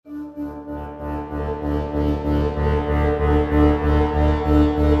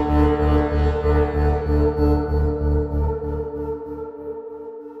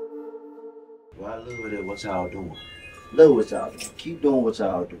what y'all doing. Love what y'all doing. Keep doing what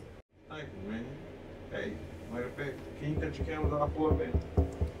y'all do. Thank you, man. Hey, matter of fact, can you cut your cameras off for a minute?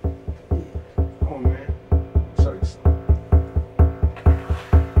 Come on, man. Show you something.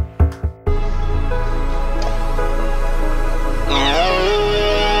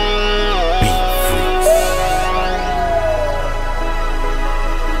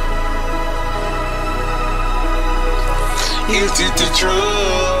 Is it the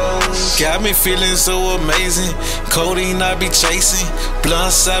drugs? Got me feeling so amazing. Codeine I be chasing,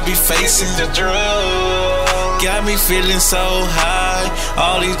 blunts I be facing. The drugs got me feeling so high.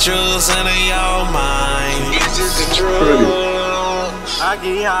 All these drugs and they all mine. Is it the drugs? I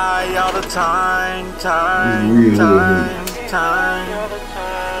get high all the time.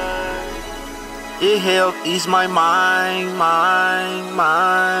 It helps ease my mind.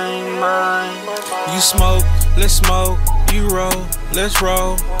 You smoke, let's smoke. You roll, let's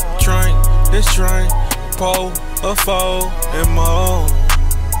roll. Drink, let's drink. Pour a four and more.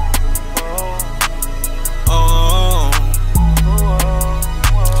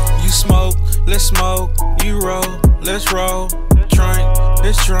 You smoke, let's smoke. You roll, let's roll. Drink,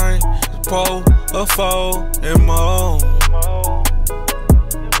 let's drink. Pour a four and more.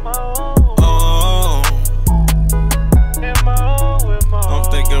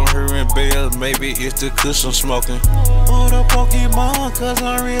 I'm hearing bells, maybe it's the kush I'm smoking. Or the Pokemon, cause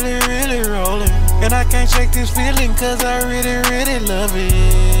I'm really rolling. And I can't shake this feeling, cause I really love it.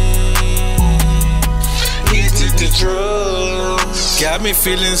 Is it the drugs? Got me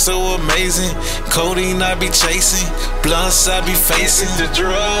feeling so amazing. Codeine I be chasing, blunts I be facing. The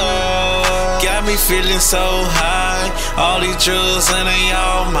drugs got me feeling so high. All these drugs and they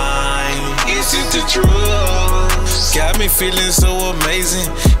all mine. Is it the drugs? Got me feeling so amazing.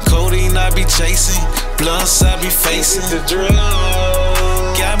 Codeine I be chasing, blunts I be facing. The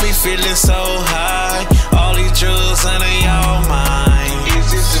drugs got me feeling so high. All these drugs and they all mine.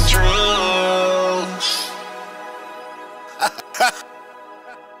 Is it the drugs?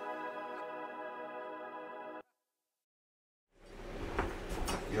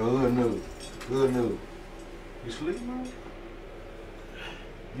 Yo, good news. Good news. You sleep, man?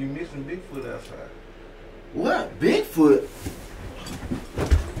 You missing Bigfoot outside. What? Bigfoot?